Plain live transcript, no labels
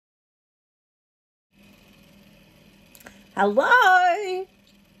Hello.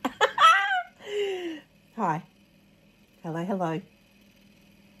 Hi. Hello, hello.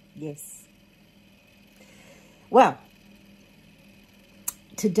 Yes. Well,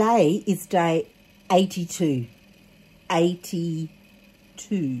 today is day 82. 82.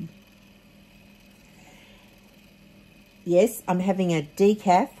 Yes, I'm having a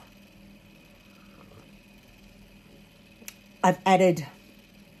decaf. I've added,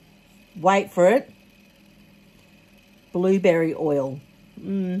 wait for it, blueberry oil.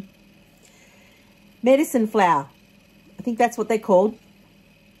 Medicine flower. I think that's what they're called.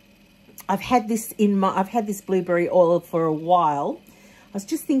 I've had this blueberry oil for a while. I was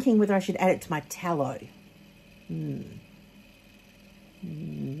just thinking whether I should add it to my tallow.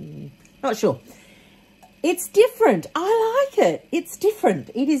 Not sure. It's different. I like it. It's different.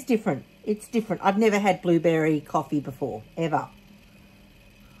 It is different. It's different. I've never had blueberry coffee before, ever.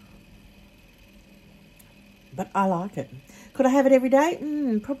 But I like it. Could I have it every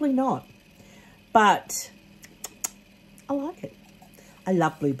day? Probably not. But I like it. I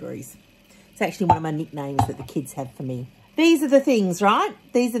love blueberries. It's actually one of my nicknames that the kids have for me. These are the things, right?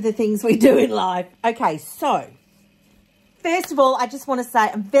 These are the things we do in life. Okay, so first of all, I just want to say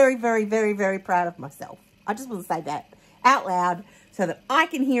I'm very, very, very, very proud of myself. I just want to say that out loud so that I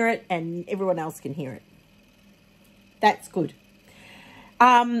can hear it and everyone else can hear it. That's good.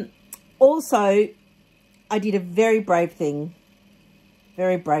 Also, I did a very brave thing.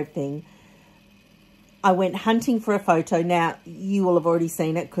 Very brave thing. I went hunting for a photo. Now, you will have already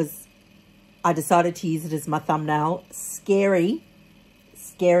seen it because I decided to use it as my thumbnail. Scary.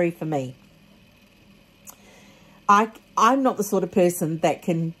 Scary for me. I'm not the sort of person that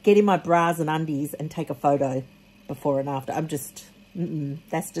can get in my bras and undies and take a photo before and after. I'm just,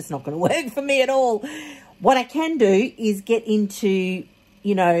 that's just not going to work for me at all. What I can do is get into,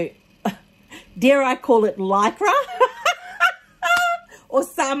 you know, dare I call it lycra or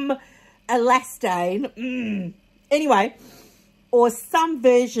some elastane. Anyway, or some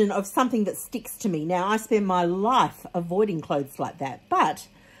version of something that sticks to me. Now, I spend my life avoiding clothes like that, but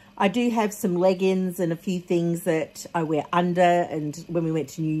I do have some leggings and a few things that I wear under. And when we went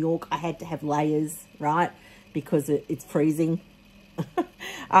to New York, I had to have layers, right? Because it's freezing.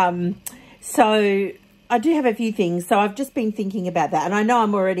 So I do have a few things. So I've just been thinking about that. And I know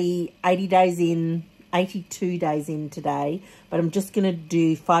I'm already 80 days in, 82 days in today. But I'm just going to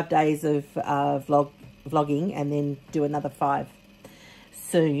do 5 days of vlogging and then do another 5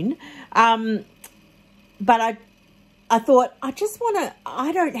 soon. But I thought,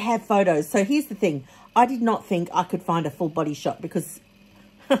 I don't have photos. So here's the thing. I did not think I could find a full body shot because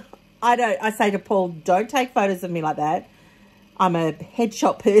I say to Paul, don't take photos of me like that. I'm a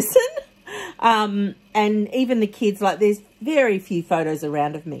headshot person. And even the kids, like there's very few photos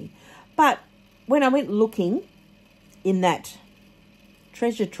around of me. But when I went looking in that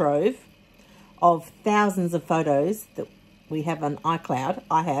treasure trove of thousands of photos that we have on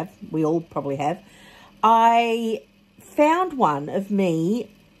iCloud, we all probably have, I found one of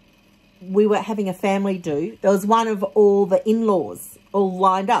me. We were having a family do. There was one of all the in-laws all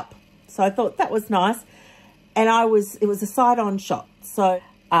lined up. So I thought that was nice. And it was a side-on shot. So,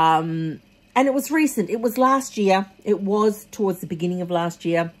 and it was recent. It was last year. It was towards the beginning of last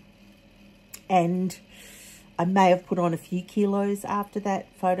year. And I may have put on a few kilos after that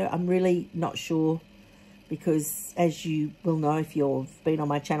photo. I'm really not sure because as you will know, if you've been on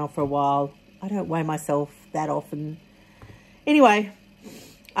my channel for a while, I don't weigh myself that often. Anyway,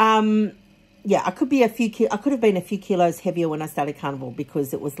 yeah, I could have been a few kilos heavier when I started Carnivore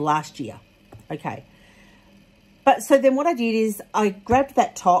because it was last year. Okay. But so then what I did is I grabbed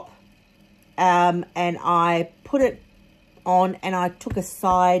that top and I put it on and I took a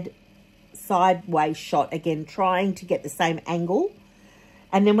sideways shot again, trying to get the same angle.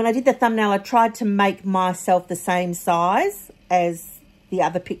 And then when I did the thumbnail, I tried to make myself the same size as the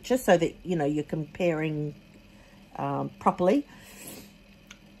other picture so that, you know, you're comparing properly.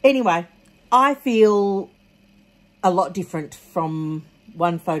 Anyway, I feel a lot different from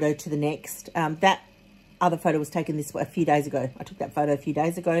one photo to the next. That other photo was taken a few days ago. I took that photo a few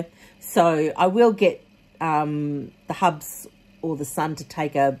days ago. So I will get the hubs or the son to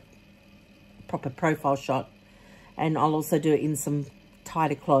take a proper profile shot. And I'll also do it in some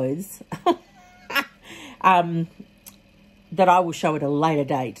tighter clothes. That I will show at a later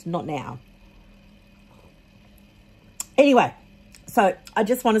date, not now. Anyway, so I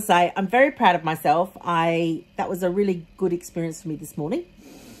just want to say I'm very proud of myself. That was a really good experience for me this morning.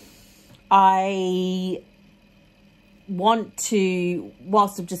 I want to,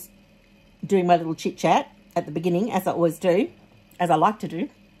 whilst I'm just doing my little chit chat at the beginning, as I always do, as I like to do,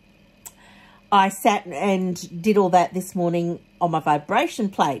 I sat and did all that this morning on my vibration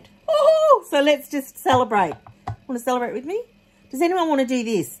plate. Oh, so let's just celebrate. Want to celebrate with me? Does anyone want to do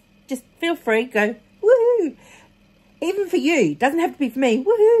this? Just feel free. Go, woohoo. Even for you. Doesn't have to be for me.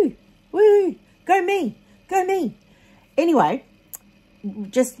 Woohoo. Woohoo. Go me. Go me. Anyway,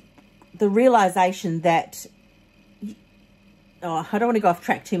 just the realisation that... Oh, I don't want to go off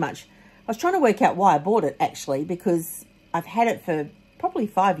track too much. I was trying to work out why I bought it, actually, because I've had it for probably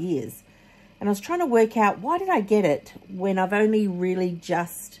 5 years. And I was trying to work out, why did I get it when I've only really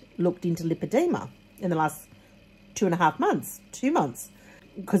just looked into lipedema in the last 2.5 months, 2 months.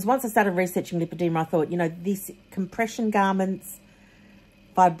 Because once I started researching lipedema, I thought, you know, this compression garments,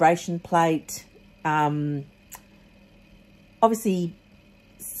 vibration plate, obviously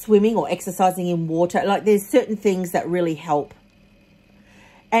swimming or exercising in water, like there's certain things that really help.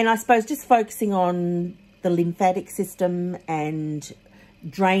 And I suppose just focusing on the lymphatic system and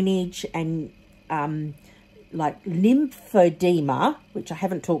drainage and like lymphedema, which I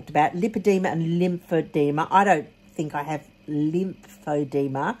haven't talked about, lipedema and lymphedema. I don't think I have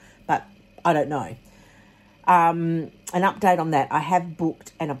lymphedema, but I don't know. An update on that. I have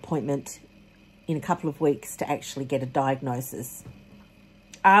booked an appointment in a couple of weeks to actually get a diagnosis.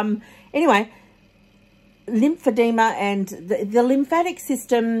 Anyway, lymphedema and the lymphatic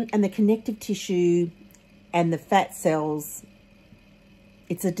system and the connective tissue and the fat cells,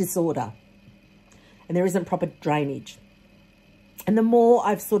 it's a disorder and there isn't proper drainage. And the more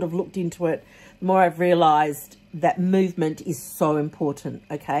I've sort of looked into it, the more I've realised that movement is so important,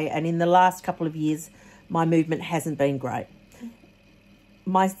 okay? And in the last couple of years, my movement hasn't been great.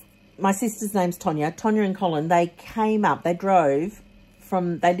 My sister's name's Tonya. Tonya and Colin, they came up, they drove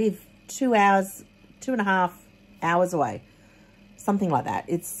from, they live 2 hours, 2.5 hours away, something like that.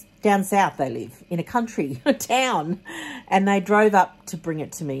 It's down south they live, in a country, a town, and they drove up to bring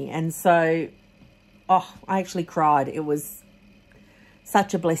it to me. And so, oh, I actually cried. It was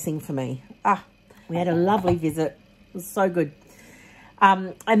such a blessing for me. We had a lovely visit. It was so good.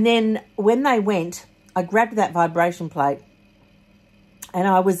 And then when they went, I grabbed that vibration plate and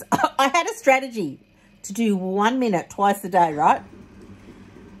I had a strategy to do 1 minute twice a day, right?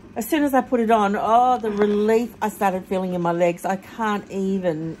 As soon as I put it on, oh, the relief I started feeling in my legs, I can't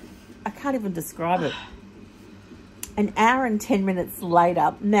even describe it. An hour and 10 minutes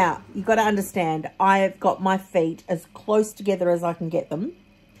later, now, you've got to understand, I have got my feet as close together as I can get them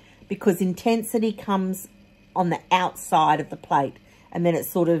because intensity comes on the outside of the plate and then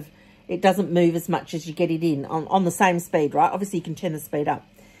it doesn't move as much as you get it in on the same speed, right? Obviously, you can turn the speed up.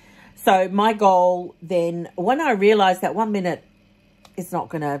 So my goal then, when I realised that 1 minute is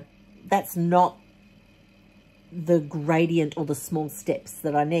that's not the gradient or the small steps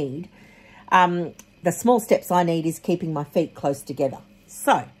that I need. The small steps I need is keeping my feet close together.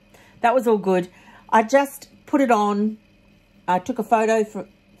 So that was all good. I just put it on. I took a photo for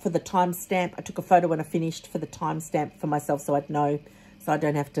the timestamp. I took a photo when I finished for the timestamp for myself so I'd know, so I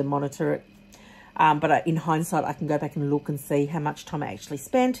don't have to monitor it. But in hindsight, I can go back and look and see how much time I actually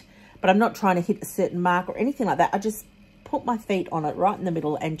spent. But I'm not trying to hit a certain mark or anything like that. I just put my feet on it right in the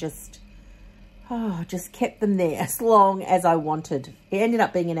middle and just kept them there as long as I wanted. It ended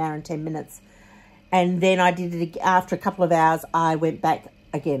up being 1 hour and 10 minutes. And then I did it after a couple of hours. I went back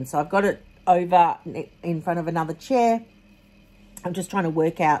again. So I've got it over in front of another chair. I'm just trying to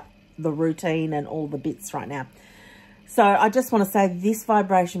work out the routine and all the bits right now. So I just want to say this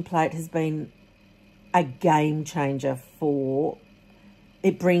vibration plate has been a game changer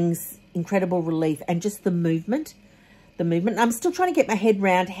it brings incredible relief and just the movement. I'm still trying to get my head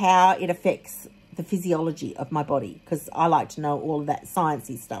around how it affects the physiology of my body because I like to know all of that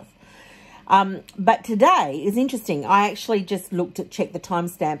sciencey stuff. But today is interesting. I actually just checked the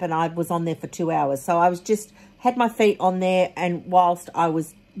timestamp and I was on there for 2 hours. So I had my feet on there and whilst I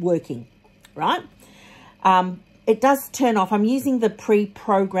was working, right? It does turn off. I'm using the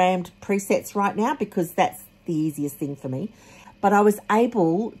pre-programmed presets right now because that's the easiest thing for me. But I was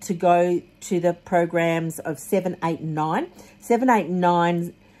able to go to the programs of 7, 8, and 9. 7, 8, and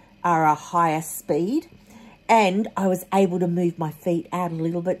 9 are a higher speed. And I was able to move my feet out a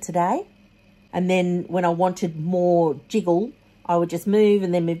little bit today. And then when I wanted more jiggle, I would just move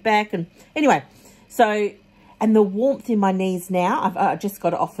and then move back. And anyway, and the warmth in my knees now, I just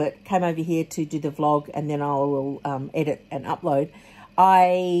got off it, came over here to do the vlog, and then I will edit and upload.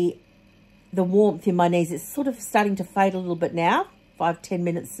 The warmth in my knees, it's sort of starting to fade a little bit now. 5, 10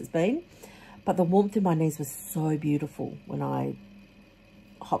 minutes it's been. But the warmth in my knees was so beautiful when I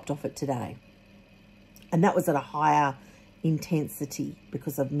hopped off it today. And that was at a higher intensity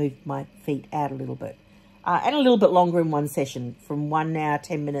because I've moved my feet out a little bit. and a little bit longer in one session, from 1 hour,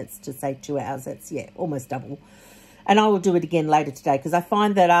 10 minutes to say 2 hours. That's, yeah, almost double. And I will do it again later today, because I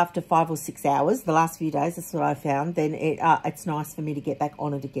find that after 5 or 6 hours, the last few days, that's what I found, then it's nice for me to get back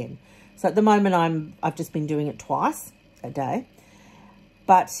on it again. So at the moment, I've just been doing it twice a day,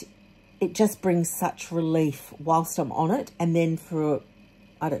 but it just brings such relief whilst I'm on it, and then for,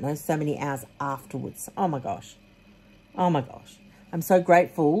 I don't know, so many hours afterwards. Oh my gosh. Oh my gosh. I'm so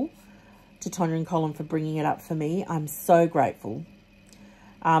grateful to Tonya and Colin for bringing it up for me. I'm so grateful.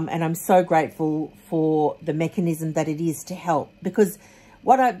 And I'm so grateful for the mechanism that it is to help, because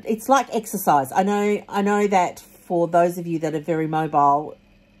it's like exercise. I know that for those of you that are very mobile,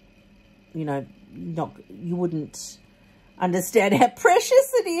 you know, you wouldn't understand how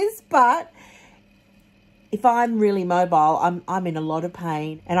precious it is, but if I'm really mobile, I'm in a lot of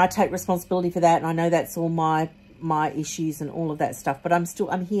pain, and I take responsibility for that, and I know that's all my issues and all of that stuff, but I'm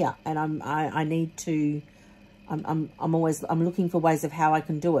here, and I need to, I'm looking for ways of how I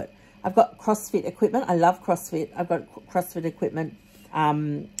can do it. I've got CrossFit equipment. I love CrossFit. I've got CrossFit equipment,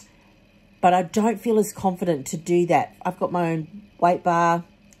 but I don't feel as confident to do that. I've got my own weight bar,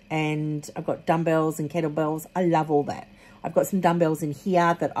 and I've got dumbbells and kettlebells. I love all that. I've got some dumbbells in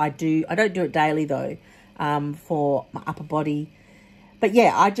here that I do. I don't do it daily though, for my upper body. But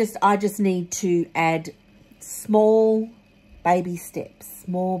yeah, I just need to add small baby steps,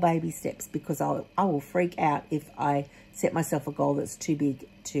 because I will freak out if I set myself a goal that's too big,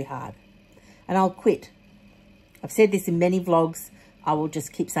 too hard, and I'll quit. I've said this in many vlogs. I will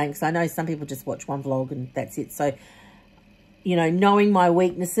just keep saying, because I know some people just watch one vlog and that's it. So, you know, knowing my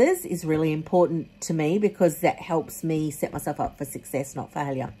weaknesses is really important to me, because that helps me set myself up for success, not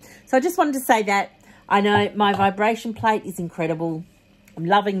failure. So I just wanted to say that. I know my vibration plate is incredible. I'm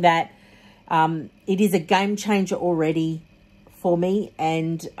loving that. It is a game changer already for me.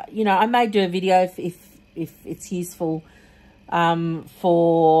 And, you know, I may do a video if it's useful,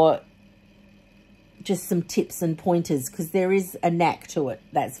 for just some tips and pointers, because there is a knack to it,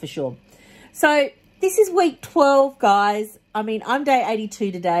 that's for sure. So this is week 12, guys. I mean, I'm day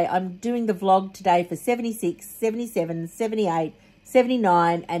 82 today. I'm doing the vlog today for 76, 77, 78,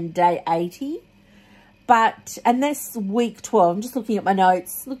 79, and day 80. And that's week 12. I'm just looking at my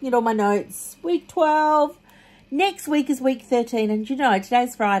notes, looking at all my notes. Week 12. Next week is week 13. And you know,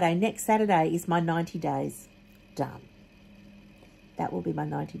 today's Friday. Next Saturday is my 90 days done. That will be my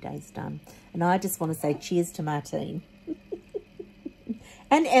 90 days done. And I just want to say cheers to Martine.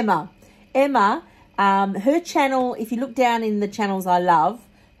 And Emma. Emma, her channel, if you look down in the channels I love,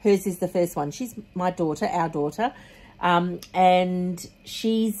 hers is the first one. She's my daughter, our daughter. And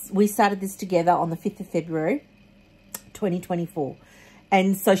we started this together on the 5th of February, 2024.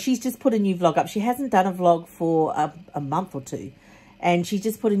 And so she's just put a new vlog up. She hasn't done a vlog for a month or two. And she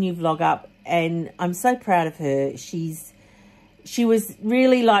just put a new vlog up. And I'm so proud of her. She was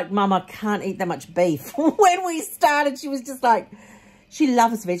really like, Mum, I can't eat that much beef. When we started, she was just like, she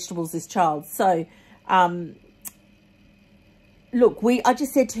loves vegetables, this child. So, look, I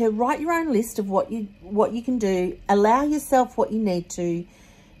just said to her, write your own list of what you can do. Allow yourself what you need to.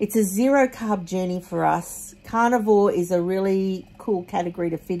 It's a zero carb journey for us. Carnivore is a really cool category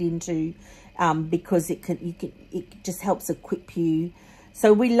to fit into, because it just helps equip you.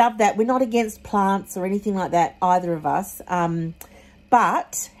 So we love that. We're not against plants or anything like that, either of us.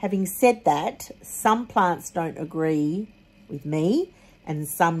 But having said that, some plants don't agree with me, and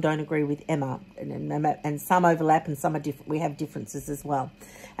some don't agree with Emma, and some overlap, and some are different. We have differences as well,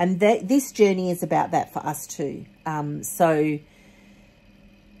 and this journey is about that for us too. So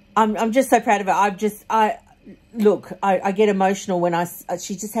I'm just so proud of her. I get emotional when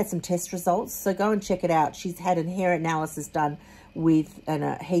she just had some test results. So go and check it out. She's had a hair analysis done with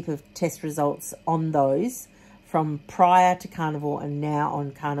a heap of test results on those from prior to Carnivore and now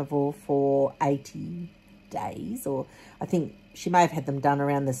on Carnivore for 80 days, or I think she may have had them done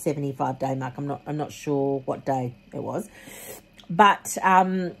around the 75-day mark. I'm not sure what day it was, but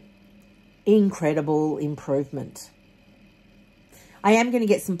incredible improvement. I am going to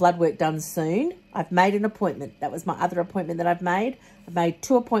get some blood work done soon. I've made an appointment. That was my other appointment that I've made. I've made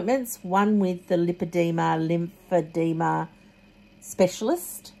 2 appointments, one with the lymphedema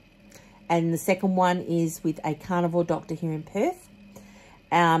specialist, and the second one is with a carnivore doctor here in Perth.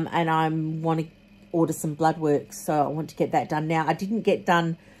 And I want to order some blood work, so I want to get that done now. I didn't get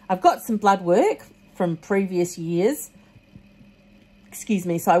done. I've got some blood work from previous years. Excuse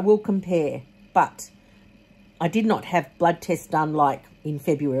me, so I will compare, but I did not have blood tests done like in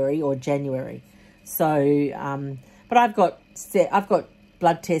February or January. So, but I've got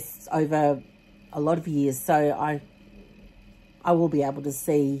blood tests over a lot of years, so I will be able to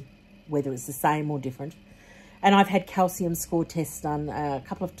see whether it's the same or different. And I've had calcium score tests done a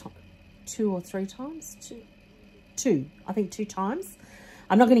couple of times, 2 or 3 times. Two, I think 2 times.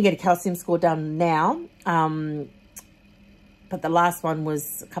 I'm not going to get a calcium score done now. But the last one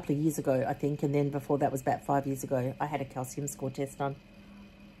was a couple of years ago, I think. And then before that was about 5 years ago. I had a calcium score test done.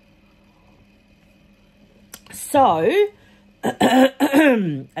 So,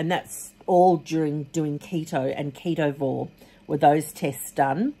 and that's all during doing keto and Carnivore were those tests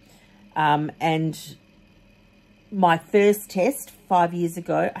done. And my first test 5 years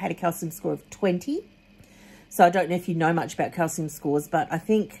ago, I had a calcium score of 20. So I don't know if you know much about calcium scores, but I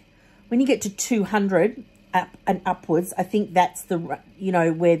think when you get to 200 up and upwards, I think that's the, you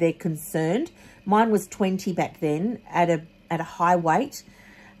know, where they're concerned. Mine was 20 back then at a high weight.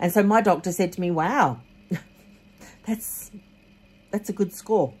 And so my doctor said to me, wow, that's a good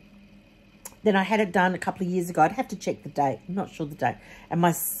score. Then I had it done a couple of years ago. I'd have to check the date. I'm not sure the date. And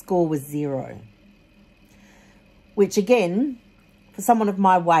my score was 0. Which again, for someone of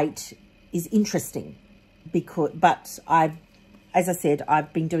my weight is interesting. But as I said,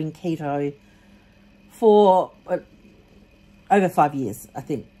 I've been doing keto for over 5 years, I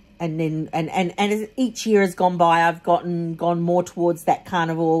think. And then and as each year has gone by, I've gone more towards that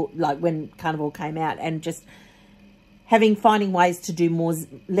carnivore, like when carnivore came out, and just finding ways to do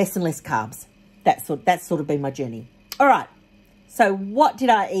less and less carbs. That's sort of been my journey. All right. So what did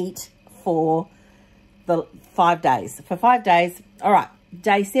I eat for the 5 days? For 5 days, all right.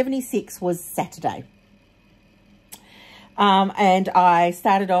 Day 76 was Saturday. And I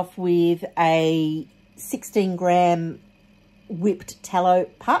started off with a 16-gram whipped tallow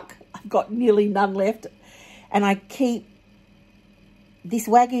puck. I've got nearly none left. And I keep this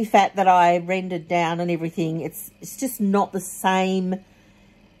Wagyu fat that I rendered down and everything. It's just not the same.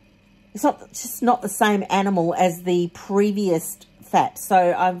 It's just not the same animal as the previous fat.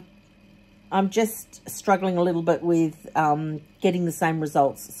 So I'm just struggling a little bit with getting the same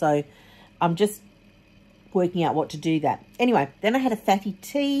results. So I'm just working out what to do that. Anyway, then I had a fatty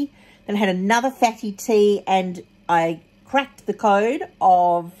tea. Then I had another fatty tea, and I cracked the code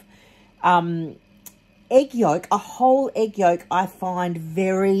of egg yolk. A whole egg yolk I find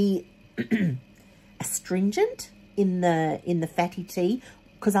very astringent in the fatty tea,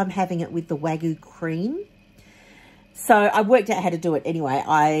 because I'm having it with the Wagyu cream. So I worked out how to do it anyway.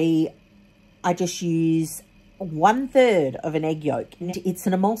 I just use 1/3 of an egg yolk. It's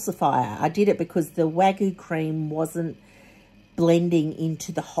an emulsifier. I did it because the Wagyu cream wasn't blending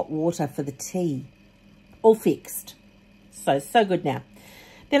into the hot water for the tea. All fixed. So good now.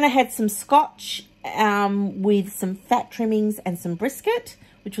 Then I had some scotch with some fat trimmings and some brisket,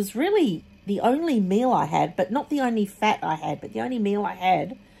 which was really the only meal I had, but not the only fat I had, but the only meal I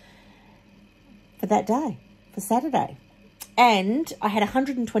had for that day, for Saturday. And I had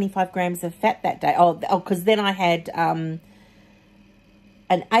 125 grams of fat that day. Oh, because then I had an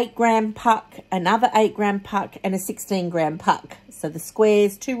 8-gram puck, another 8-gram puck, and a 16-gram puck. So the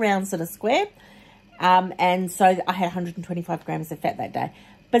squares, 2 rounds in a square. And so I had 125 grams of fat that day.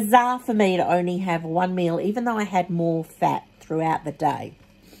 Bizarre for me to only have one meal, even though I had more fat throughout the day.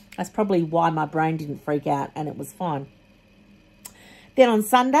 That's probably why my brain didn't freak out, and it was fine. Then on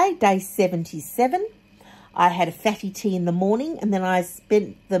Sunday, day 77, I had a fatty tea in the morning, and then I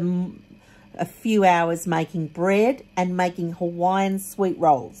spent a few hours making bread and making Hawaiian sweet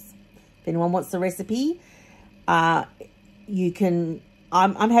rolls. If anyone wants the recipe, you can.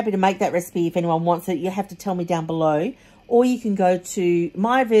 I'm happy to make that recipe if anyone wants it. You have to tell me down below, or you can go to,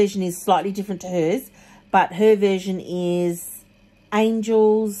 my version is slightly different to hers, but her version is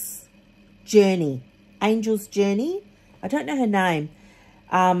Angel's Journey. Angel's Journey. I don't know her name.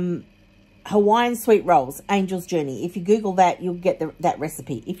 Hawaiian sweet rolls, Angel's Journey. If you Google that, you'll get that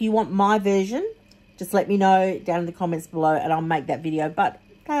recipe. If you want my version, just let me know down in the comments below and I'll make that video. But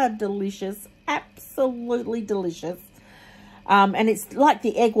they are delicious, absolutely delicious. And it's like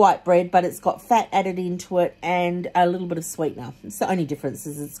the egg white bread, but it's got fat added into it and a little bit of sweetener. It's the only difference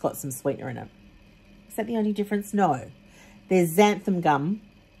is it's got some sweetener in it. Is that the only difference? No. There's xanthan gum.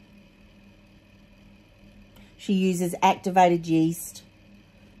 She uses activated yeast,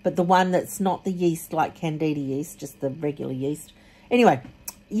 but the one that's not the yeast like Candida yeast, just the regular yeast. Anyway,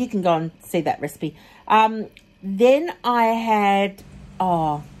 you can go and see that recipe. Then I had,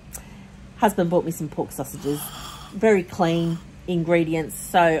 husband bought me some pork sausages. Very clean ingredients.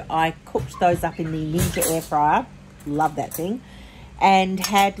 So I cooked those up in the Ninja air fryer. Love that thing. And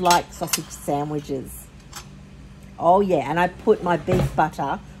had like sausage sandwiches. Oh yeah, and I put my beef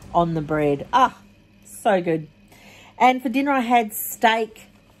butter on the bread. So good. And for dinner I had steak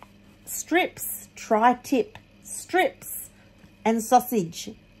strips, tri-tip strips, and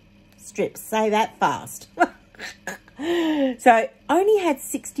sausage strips. Say that fast. So only had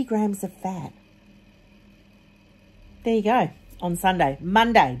 60 grams of fat. There you go. On Sunday.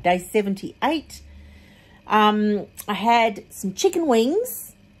 Monday, day 78. I had some chicken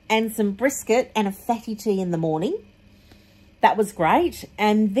wings and some brisket and a fatty tea in the morning. That was great.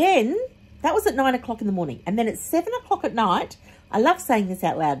 And then, that was at 9 o'clock in the morning. And then at 7 o'clock at night, I love saying this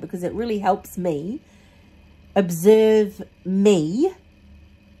out loud because it really helps me observe me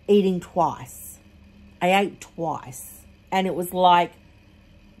eating twice. I ate twice. And it was like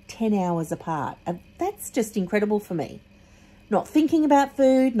 10 hours apart. And that's just incredible for me. Not thinking about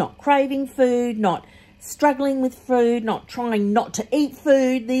food, not craving food, not struggling with food, not trying not to eat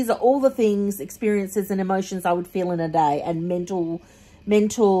food. These are all the things, experiences and emotions I would feel in a day, and mental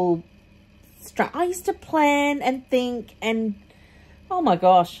I used to plan and think, and oh my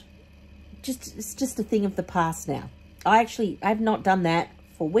gosh, it's just a thing of the past now. I've not done that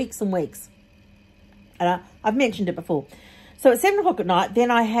for weeks and weeks. And I've mentioned it before. So at 7 o'clock at night, then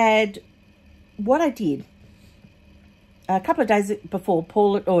I had what I did a couple of days before,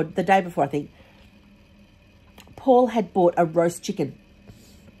 or the day before, I think, Paul had bought a roast chicken.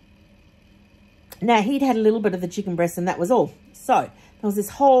 Now, he'd had a little bit of the chicken breast and that was all. So, there was this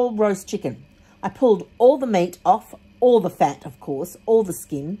whole roast chicken. I pulled all the meat off, all the fat, of course, all the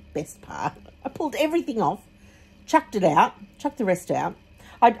skin, best part. I pulled everything off, chucked it out, chucked the rest out.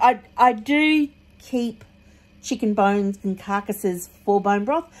 I do keep chicken bones and carcasses for bone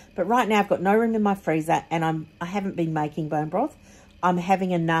broth, but right now I've got no room in my freezer and I haven't been making bone broth. I'm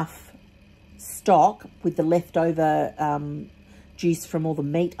having enough stock with the leftover juice from all the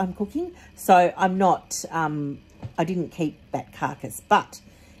meat I'm cooking, so I'm not I didn't keep that carcass. But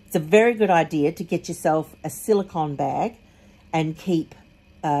it's a very good idea to get yourself a silicone bag and keep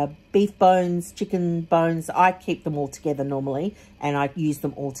beef bones, chicken bones. I keep them all together normally, and I use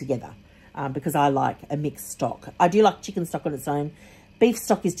them all together because I like a mixed stock. I do like chicken stock on its own. Beef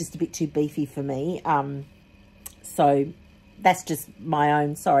stock is just a bit too beefy for me, so that's just my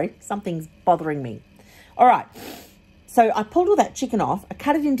own. Sorry, something's bothering me. All right. So I pulled all that chicken off. I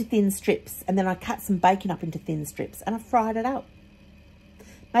cut it into thin strips, and then I cut some bacon up into thin strips, and I fried it up.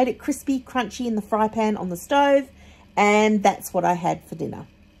 Made it crispy, crunchy in the fry pan on the stove, and that's what I had for dinner.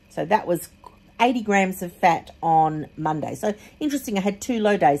 So that was 80 grams of fat on Monday. So interesting, I had 2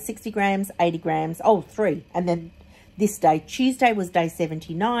 low days, 60 grams, 80 grams, 3. And then this day, Tuesday, was day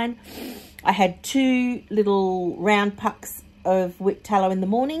 79. I had 2 little round pucks of whipped tallow in the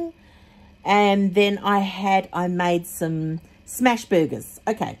morning. And then I made some smash burgers.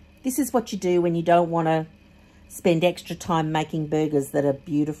 Okay, this is what you do when you don't want to spend extra time making burgers that are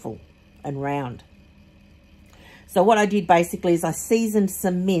beautiful and round. So what I did basically is I seasoned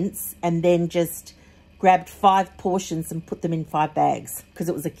some mince and then just grabbed 5 portions and put them in 5 bags because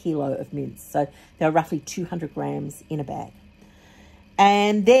it was 1 kilo of mince. So they were roughly 200 grams in a bag.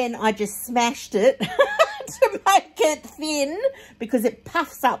 And then I just smashed it to make it thin because it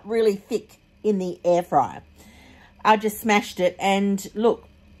puffs up really thick in the air fryer. I just smashed it, and look,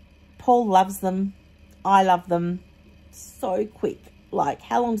 Paul loves them. I love them. So quick. Like,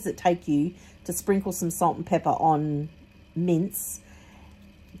 how long does it take you to sprinkle some salt and pepper on mince?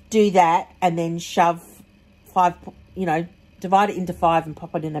 Do that and then shove 5, divide it into 5 and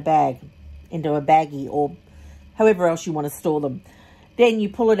pop it in a bag, into a baggie or however else you want to store them. Then you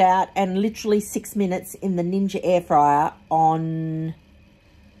pull it out and literally 6 minutes in the Ninja air fryer on...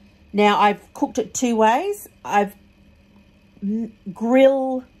 Now, I've cooked it 2 ways. I've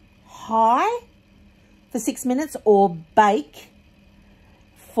grill high for 6 minutes or bake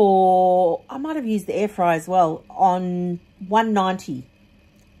for... I might have used the air fryer as well on 190.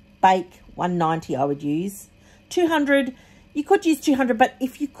 Bake 190 I would use. 200, you could use 200, but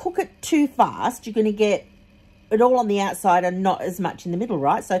if you cook it too fast, you're going to get it all on the outside and not as much in the middle,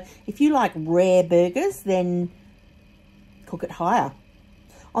 right? So if you like rare burgers, then cook it higher.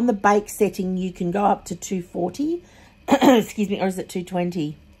 On the bake setting, you can go up to 240, excuse me, or is it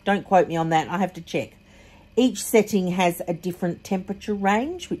 220? Don't quote me on that. I have to check. Each setting has a different temperature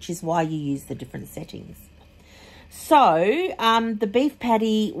range, which is why you use the different settings. So the beef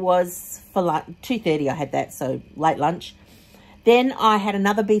patty was for like 2:30. I had that, so late lunch. Then I had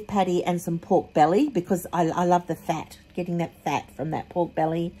another beef patty and some pork belly because I love the fat, getting that fat from that pork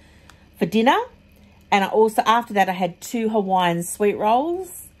belly for dinner. And I also, after that, I had 2 Hawaiian sweet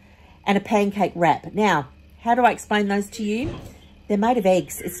rolls and a pancake wrap. Now, how do I explain those to you? They're made of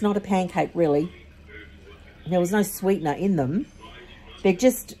eggs. It's not a pancake, really. There was no sweetener in them. They're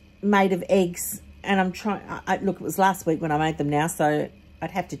just made of eggs. And I'm trying... look, it was last week when I made them now, so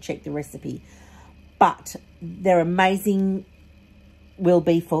I'd have to check the recipe. But they're amazing, will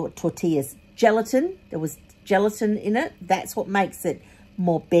be for tortillas. Gelatin. There was gelatin in it. That's what makes it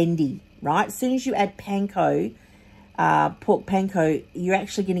more bendy, right? As soon as you add panko, pork panko, you're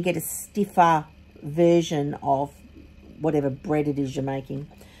actually going to get a stiffer version of whatever bread it is you're making.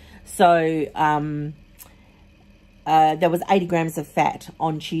 So there was 80 grams of fat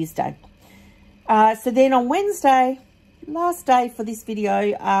on Tuesday. So then on Wednesday, last day for this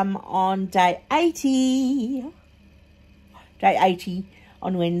video, on day 80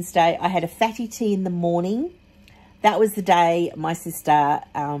 on Wednesday, I had a fatty tea in the morning. That was the day my sister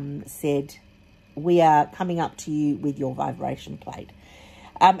said, we are coming up to you with your vibration plate.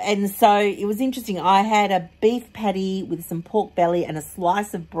 And so it was interesting. I had a beef patty with some pork belly and a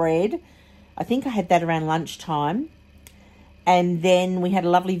slice of bread. I think I had that around lunchtime. And then we had a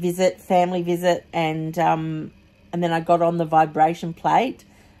lovely visit, family visit, and then I got on the vibration plate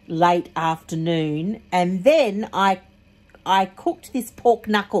late afternoon. And then I cooked this pork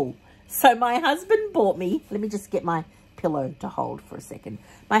knuckle. So my husband bought me, let me just get my pillow to hold for a second.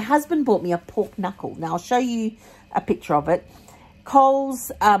 My husband bought me a pork knuckle. Now I'll show you a picture of it.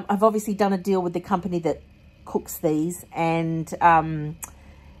 Coles, I've obviously done a deal with the company that cooks these, and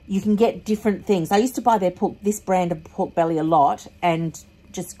you can get different things. I used to buy their this brand of pork belly a lot, and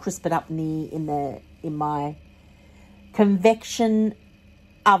just crisp it up in my convection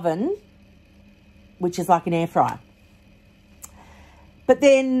oven, which is like an air fryer. But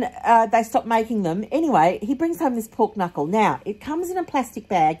then they stopped making them. Anyway, he brings home this pork knuckle. Now, it comes in a plastic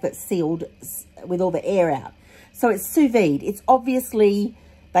bag that's sealed with all the air out. So it's sous vide. It's obviously,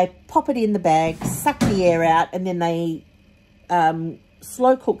 they pop it in the bag, suck the air out, and then they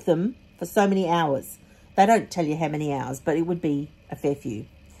slow cook them for so many hours. They don't tell you how many hours, but it would be a fair few.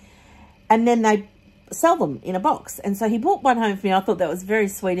 And then they sell them in a box. And so he brought one home for me. I thought that was very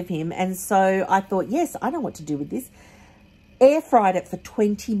sweet of him. And so I thought, yes, I know what to do with this. Air fried it for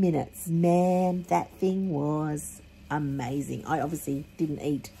 20 minutes. Man, that thing was amazing. I obviously didn't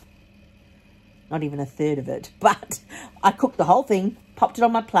eat not even a third of it, but I cooked the whole thing, popped it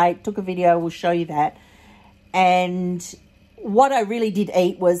on my plate, took a video, we'll show you that. And what I really did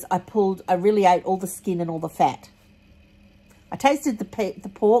eat was I really ate all the skin and all the fat. I tasted the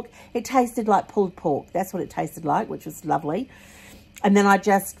pork. It tasted like pulled pork. That's what it tasted like, which was lovely. And then I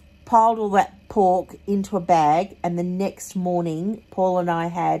just piled all that pork into a bag, and the next morning, Paul and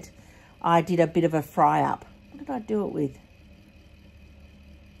I did a bit of a fry up. What did I do it with?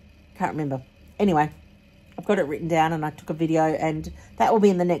 Can't remember. Anyway, I've got it written down and I took a video, and that will be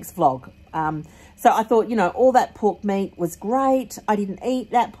in the next vlog. So I thought, you know, all that pork meat was great. I didn't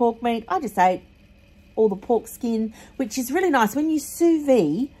eat that pork meat. I just ate all the pork skin, which is really nice. When you sous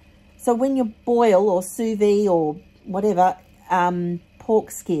vide, so when you boil or sous vide or whatever, pork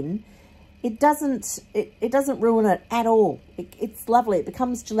skin, it doesn't ruin it at all. It's lovely. It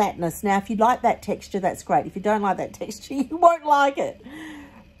becomes gelatinous. Now, if you like that texture, that's great. If you don't like that texture, you won't like it.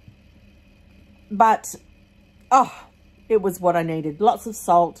 But, oh, it was what I needed. Lots of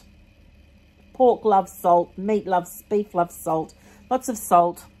salt. Pork loves salt. Beef loves salt. Lots of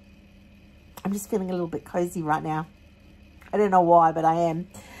salt. I'm just feeling a little bit cozy right now. I don't know why, but I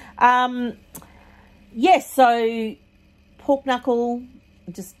am. Yes, so pork knuckle,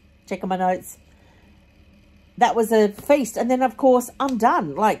 just checking my notes. That was a feast. And then, of course, I'm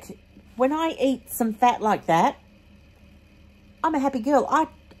done. Like, when I eat some fat like that, I'm a happy girl. I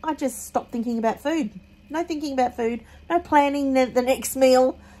just stop thinking about food. No thinking about food. No planning the next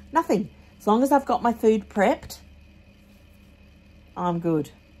meal. Nothing. As long as I've got my food prepped, I'm good.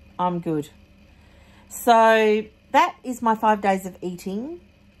 I'm good. So that is my 5 days of eating.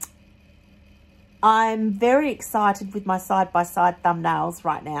 I'm very excited with my side-by-side thumbnails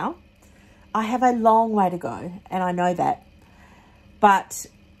right now. I have a long way to go, and I know that. But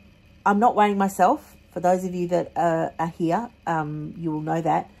I'm not weighing myself. For those of you that are here, you will know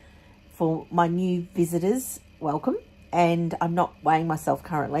that. For my new visitors, welcome. And I'm not weighing myself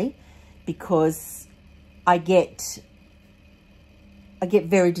currently because I get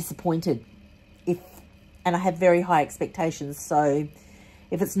very disappointed and I have very high expectations. So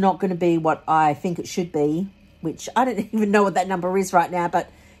if it's not going to be what I think it should be, which I don't even know what that number is right now, but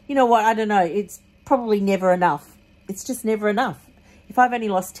you know what? I don't know. It's probably never enough. It's just never enough. If I've only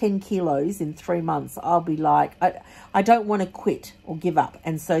lost 10 kilos in 3 months, I'll be like, I don't want to quit or give up.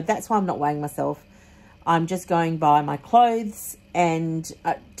 And so that's why I'm not weighing myself. I'm just going by my clothes. And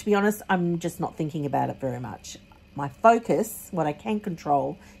to be honest, I'm just not thinking about it very much. My focus, what I can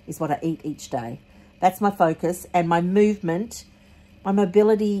control, is what I eat each day. That's my focus. And my movement, my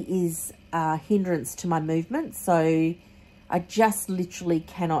mobility is a hindrance to my movement. So I just literally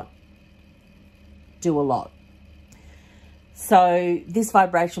cannot do a lot. So this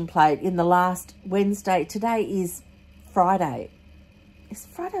vibration plate in the last Wednesday, today is Friday. It's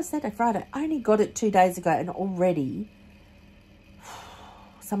Friday or Saturday? Friday. I only got it 2 days ago and already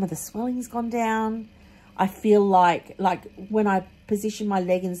some of the swelling's gone down. I feel like when I position my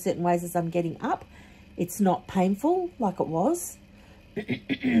leg in certain ways as I'm getting up, it's not painful like it was.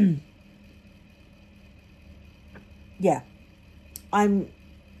 Yeah. I'm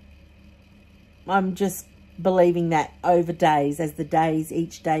just believing that over days, as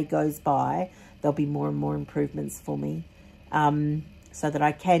each day goes by, there'll be more and more improvements for me, so that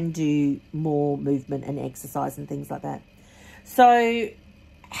I can do more movement and exercise and things like that. So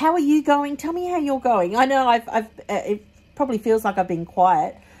how are you going? Tell me how you're going. I know it probably feels like I've been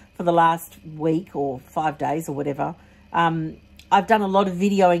quiet for the last week or 5 days or whatever. I've done a lot of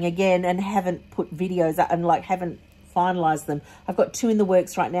videoing again and haven't put videos up and haven't finalised them. I've got 2 in the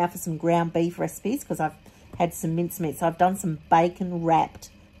works right now for some ground beef recipes because I've had some mincemeat. So I've done some bacon wrapped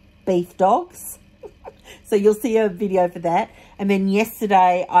beef dogs. So you'll see a video for that. And then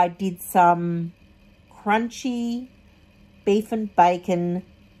yesterday I did some crunchy beef and bacon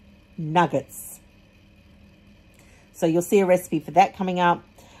nuggets. So you'll see a recipe for that coming up.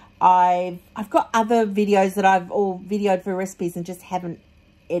 I've got other videos that I've all videoed for recipes and just haven't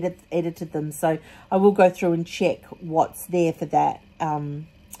edited them. So I will go through and check what's there for that.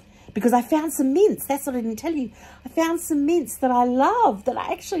 Because I found some mince. That's what I didn't tell you. I found some mince that I love, that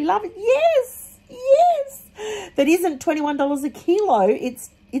I actually love it. Yes, yes. That isn't $21 a kilo. It's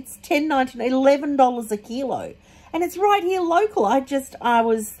 $10.99, $11 a kilo. And it's right here local. I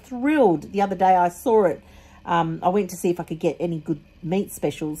was thrilled the other day I saw it. I went to see if I could get any good meat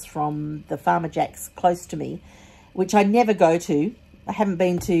specials from the Farmer Jack's close to me, which I never go to. I haven't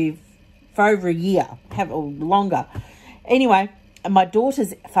been to for over a year, or longer. Anyway, my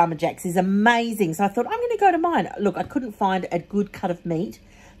daughter's Farmer Jack's is amazing. So I thought, I'm going to go to mine. Look, I couldn't find a good cut of meat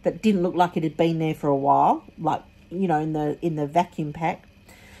that didn't look like it had been there for a while, like, you know, in the vacuum pack.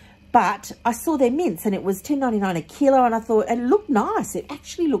 But I saw their mince and it was $10.99 a kilo, and I thought it looked nice. It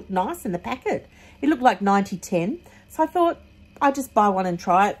actually looked nice in the packet. It looked like 90-10. So I thought I'd just buy one and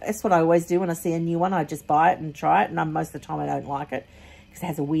try it. That's what I always do when I see a new one. I just buy it and try it, and most of the time I don't like it because it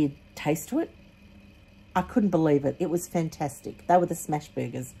has a weird taste to it. I couldn't believe it. It was fantastic. They were the smash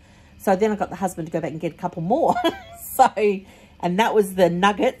burgers. So then I got the husband to go back and get a couple more. And that was the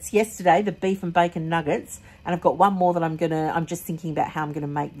nuggets yesterday, the beef and bacon nuggets. And I've got one more that I'm just thinking about how I'm going to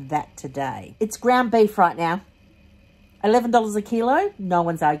make that today. It's ground beef right now. $11 a kilo. No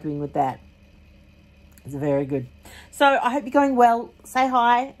one's arguing with that. It's very good. So I hope you're going well. Say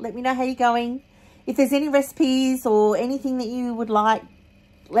hi. Let me know how you're going. If there's any recipes or anything that you would like,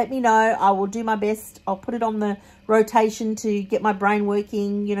 let me know. I will do my best. I'll put it on the rotation to get my brain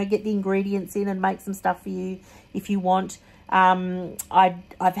working, you know, get the ingredients in and make some stuff for you if you want.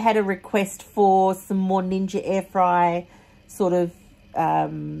 I've had a request for some more Ninja air fry sort of,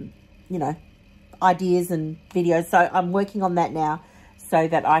 you know, ideas and videos. So I'm working on that now so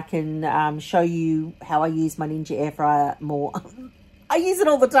that I can show you how I use my Ninja air fryer more. I use it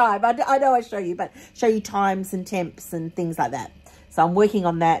all the time. I know I show you, but show you times and temps and things like that. So I'm working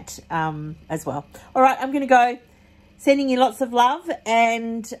on that as well. All right, I'm going to go. Sending you lots of love,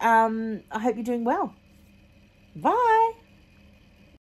 and I hope you're doing well. Bye.